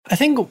I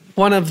think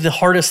one of the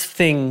hardest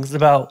things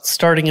about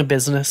starting a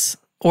business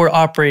or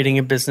operating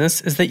a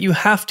business is that you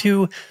have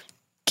to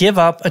give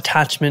up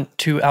attachment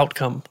to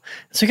outcome.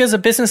 It's because a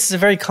business is a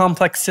very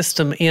complex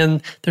system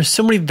and there's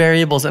so many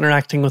variables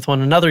interacting with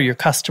one another, your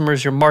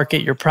customers, your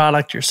market, your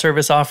product, your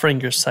service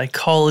offering, your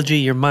psychology,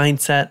 your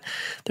mindset.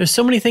 There's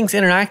so many things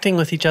interacting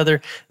with each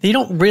other that you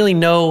don't really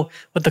know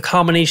what the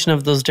combination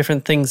of those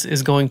different things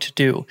is going to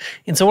do.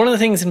 And so one of the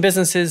things in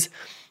business is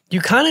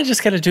you kind of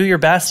just got to do your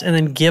best and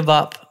then give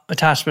up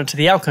attachment to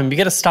the outcome. You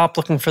got to stop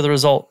looking for the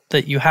result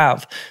that you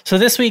have. So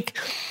this week,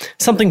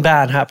 something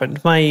bad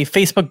happened. My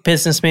Facebook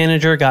business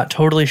manager got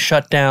totally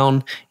shut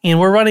down,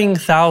 and we're running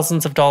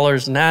thousands of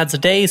dollars in ads a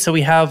day. So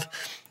we have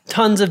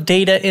tons of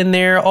data in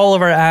there, all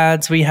of our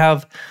ads. We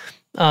have,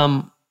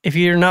 if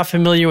you're not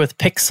familiar with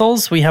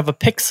pixels, we have a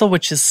pixel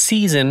which is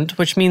seasoned,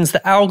 which means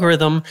the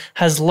algorithm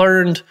has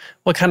learned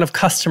what kind of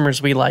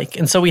customers we like.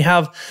 And so we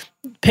have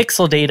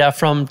pixel data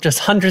from just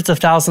hundreds of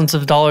thousands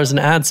of dollars in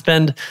ad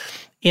spend.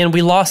 And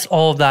we lost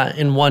all of that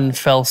in one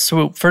fell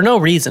swoop for no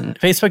reason.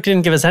 Facebook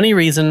didn't give us any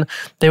reason.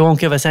 They won't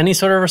give us any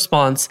sort of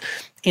response.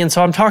 And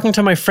so I'm talking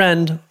to my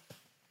friend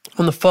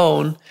on the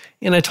phone,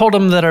 and I told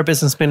him that our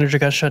business manager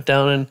got shut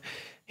down, and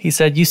he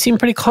said, "You seem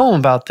pretty calm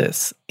about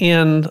this."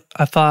 And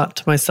I thought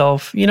to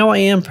myself, I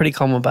am pretty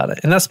calm about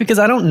it. And that's because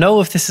I don't know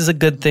if this is a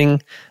good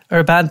thing or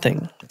a bad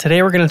thing.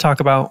 Today, we're going to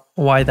talk about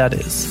why that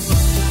is.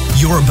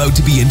 You're about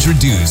to be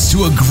introduced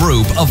to a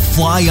group of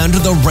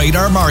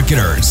fly-under-the-radar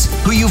marketers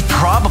who you've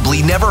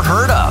probably never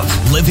heard of,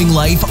 living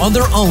life on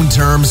their own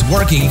terms,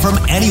 working from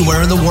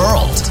anywhere in the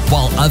world.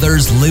 While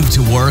others live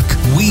to work,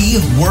 we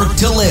work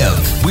to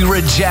live. We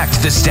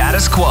reject the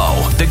status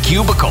quo, the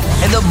cubicle,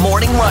 and the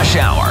morning rush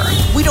hour.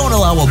 We don't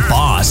allow a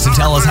boss to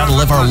tell us how to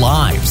live our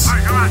lives.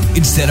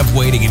 Instead of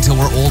waiting until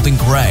we're old and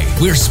gray,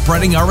 we're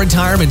spreading our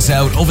retirements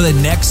out over the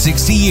next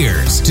 60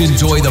 years to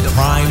enjoy the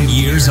prime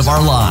years of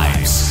our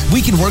lives.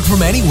 We can work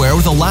from anywhere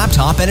with a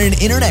laptop and an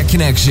internet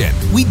connection.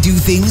 We do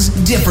things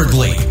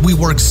differently. We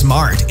work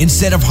smart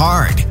instead of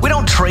hard. We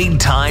don't trade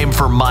time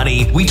for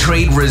money. We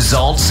trade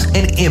results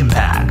and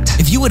impact.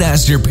 If you had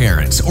asked your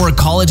parents or a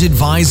college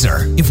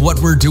advisor if what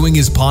we're doing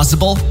is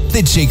possible,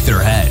 they'd shake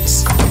their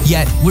heads.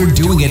 Yet, we're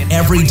doing it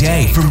every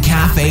day, from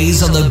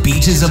cafes on the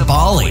beaches of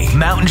Bali,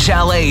 mountain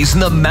chalets in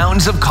the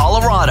mountains of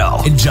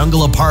Colorado, and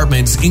jungle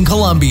apartments in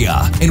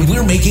Colombia. And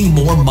we're making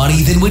more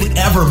money than we'd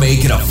ever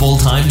make in a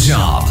full-time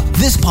job.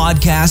 This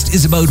podcast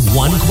is about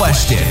one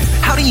question.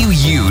 How do you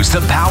use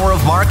the power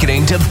of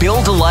marketing to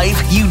build a life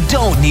you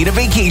don't need a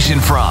vacation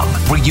from,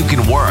 where you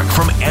can work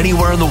from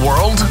anywhere in the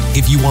world?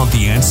 If you want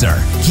the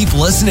answer, keep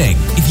listening.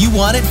 If you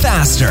want it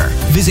faster,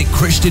 visit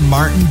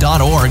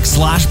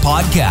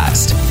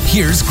christianmartin.org/podcast.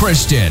 Here's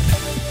Christian.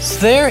 So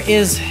there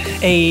is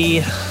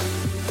a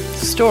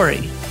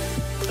story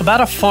about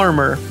a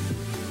farmer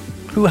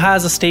who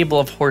has a stable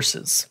of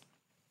horses.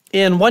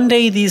 And one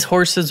day, these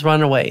horses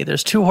run away.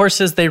 There's two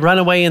horses, they run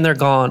away and they're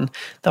gone.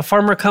 The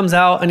farmer comes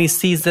out and he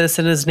sees this,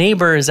 and his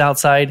neighbor is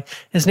outside.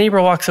 His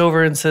neighbor walks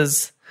over and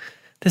says,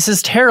 "This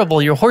is terrible,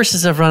 your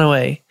horses have run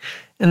away."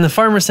 And the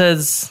farmer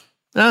says,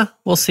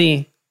 "We'll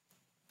see."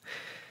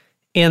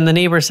 And the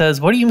neighbor says,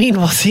 "What do you mean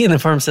we'll see?" And the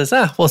farmer says,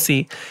 "We'll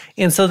see."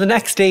 And so the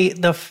next day,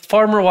 the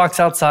farmer walks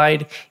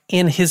outside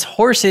and his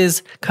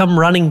horses come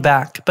running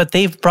back, but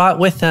they've brought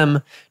with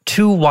them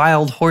two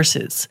wild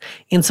horses.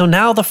 And so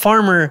now the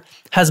farmer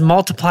has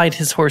multiplied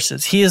his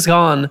horses. He has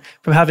gone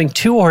from having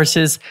two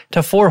horses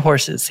to four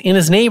horses. And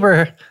his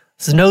neighbor,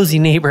 his nosy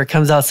neighbor,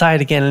 comes outside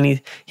again, and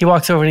he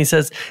walks over and he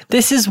says,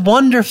 "This is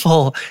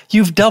wonderful.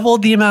 You've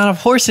doubled the amount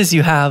of horses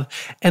you have."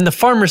 And the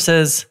farmer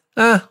says,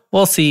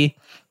 "We'll see."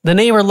 The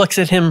neighbor looks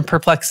at him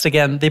perplexed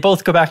again. They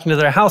both go back into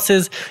their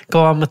houses,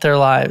 go on with their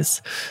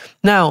lives.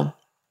 Now,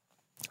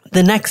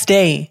 the next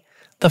day,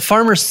 the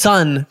farmer's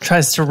son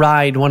tries to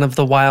ride one of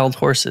the wild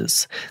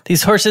horses.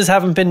 These horses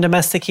haven't been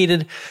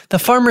domesticated. The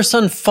farmer's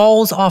son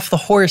falls off the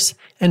horse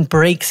and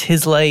breaks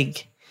his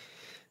leg.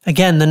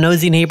 Again, the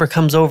nosy neighbor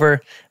comes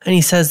over and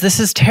he says, "This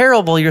is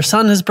terrible. Your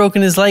son has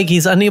broken his leg.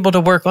 He's unable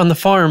to work on the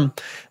farm."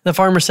 The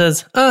farmer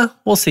says,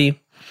 "We'll see."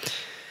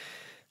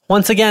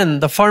 Once again,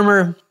 the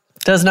farmer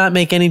does not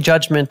make any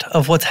judgment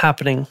of what's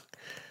happening.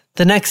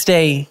 The next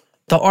day,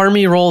 the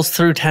army rolls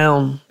through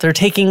town. They're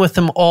taking with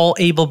them all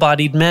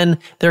able-bodied men.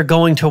 They're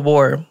going to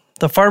war.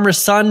 The farmer's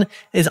son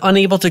is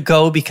unable to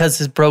go because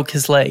he broke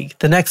his leg.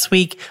 The next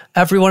week,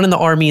 everyone in the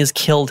army is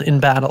killed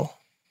in battle.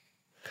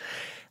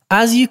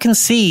 As you can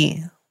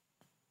see,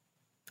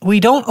 we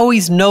don't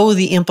always know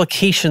the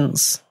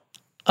implications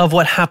of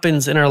what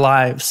happens in our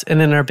lives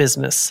and in our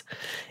business.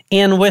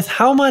 And with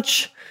how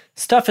much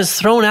stuff is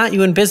thrown at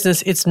you in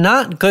business, it's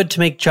not good to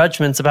make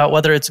judgments about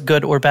whether it's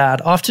good or bad.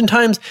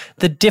 Oftentimes,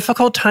 the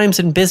difficult times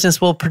in business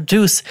will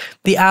produce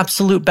the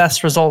absolute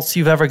best results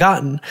you've ever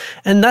gotten.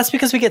 And that's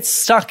because we get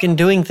stuck in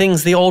doing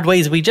things the old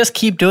ways. We just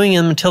keep doing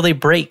them until they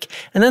break.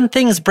 And then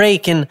things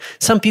break, and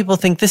some people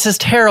think, "This is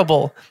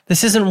terrible.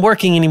 This isn't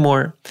working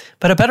anymore."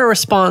 But a better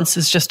response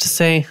is just to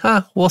say,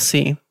 "We'll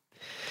see."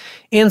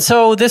 And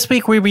so this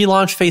week we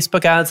relaunched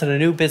Facebook ads and a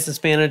new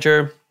business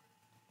manager.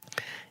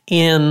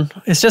 and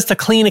it's just a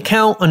clean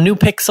account, a new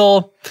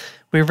pixel.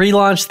 We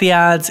relaunched the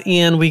ads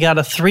and we got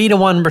a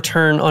 3-to-1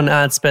 return on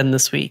ad spend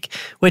this week,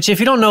 which if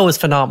you don't know is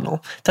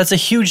phenomenal. That's a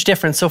huge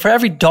difference. So for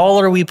every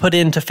dollar we put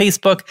into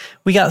Facebook,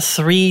 we got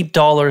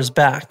 $3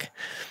 back.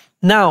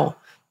 Now,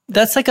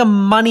 that's like a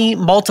money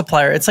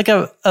multiplier. It's like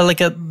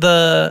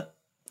the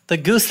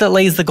goose that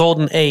lays the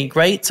golden egg,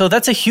 right? So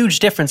that's a huge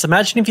difference.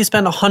 Imagine if you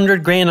spend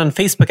 $100,000 on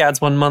Facebook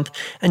ads one month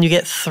and you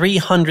get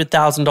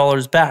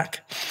 $300,000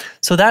 back.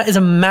 So that is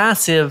a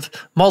massive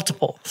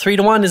multiple.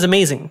 3-to-1 is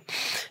amazing.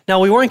 Now,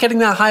 we weren't getting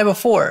that high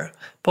before,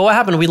 but what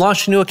happened? We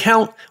launched a new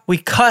account. We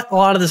cut a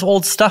lot of this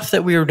old stuff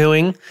that we were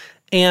doing,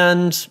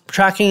 and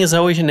tracking is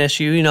always an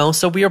issue,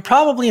 so we were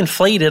probably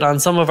inflated on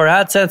some of our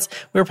ad sets.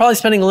 We were probably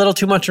spending a little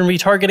too much on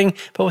retargeting,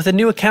 but with a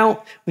new account,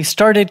 we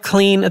started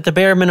clean at the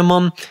bare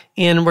minimum,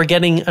 and we're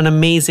getting an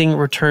amazing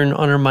return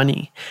on our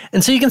money.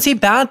 And so you can see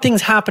bad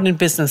things happen in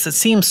business that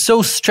seem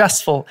so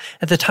stressful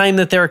at the time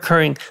that they're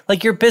occurring.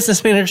 Like your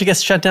business manager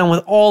gets shut down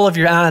with all of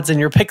your ads and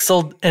your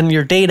pixel and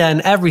your data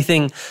and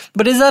everything.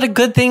 But is that a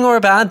good thing or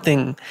a bad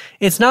thing?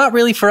 It's not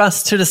really for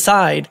us to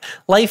decide.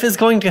 Life is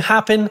going to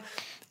happen,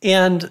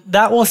 and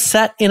that will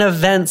set in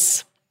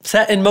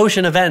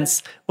motion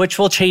events, which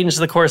will change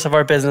the course of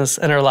our business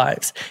and our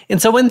lives.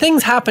 And so when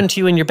things happen to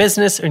you in your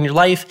business or in your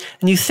life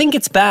and you think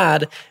it's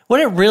bad,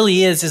 what it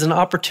really is an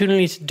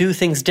opportunity to do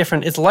things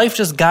different. It's life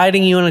just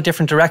guiding you in a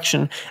different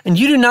direction. And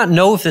you do not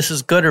know if this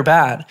is good or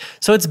bad.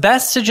 So it's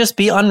best to just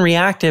be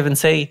unreactive and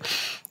say,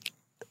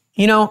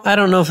 I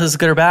don't know if this is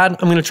good or bad.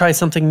 I'm going to try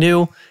something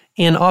new.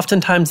 And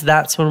oftentimes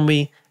that's when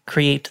we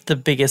create the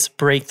biggest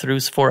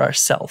breakthroughs for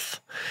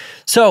ourselves.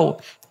 So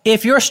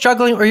if you're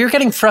struggling or you're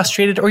getting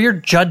frustrated or you're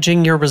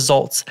judging your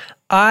results,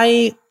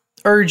 I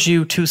urge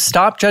you to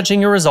stop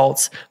judging your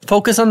results,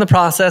 focus on the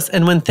process,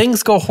 and when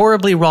things go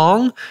horribly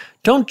wrong,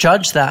 don't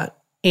judge that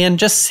and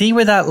just see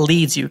where that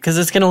leads you, because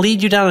it's going to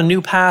lead you down a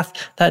new path.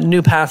 That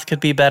new path could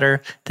be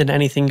better than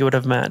anything you would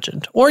have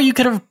imagined. Or you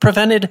could have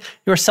prevented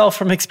yourself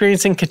from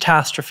experiencing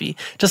catastrophe,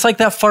 just like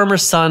that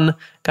farmer's son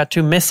got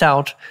to miss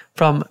out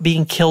from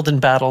being killed in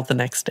battle the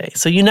next day.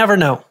 So you never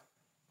know.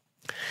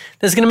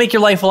 This is going to make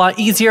your life a lot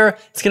easier.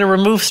 It's going to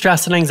remove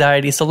stress and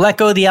anxiety. So let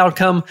go of the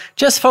outcome.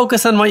 Just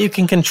focus on what you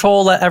can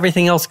control. Let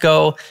everything else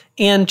go.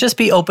 And just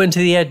be open to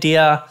the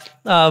idea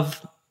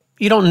of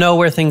you don't know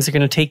where things are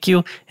going to take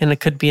you, and it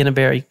could be in a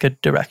very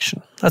good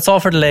direction. That's all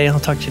for today. I'll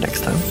talk to you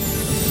next time.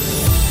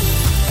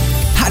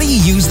 How do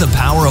you use the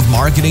power of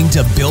marketing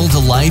to build a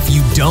life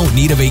you don't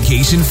need a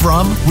vacation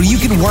from, where you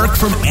can work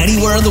from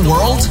anywhere in the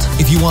world?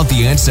 If you want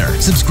the answer,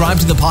 subscribe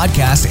to the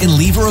podcast and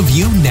leave a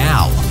review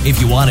now.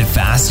 If you want it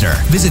faster,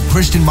 visit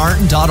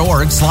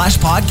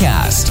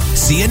christianmartin.org/podcast.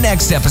 See you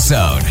next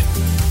episode.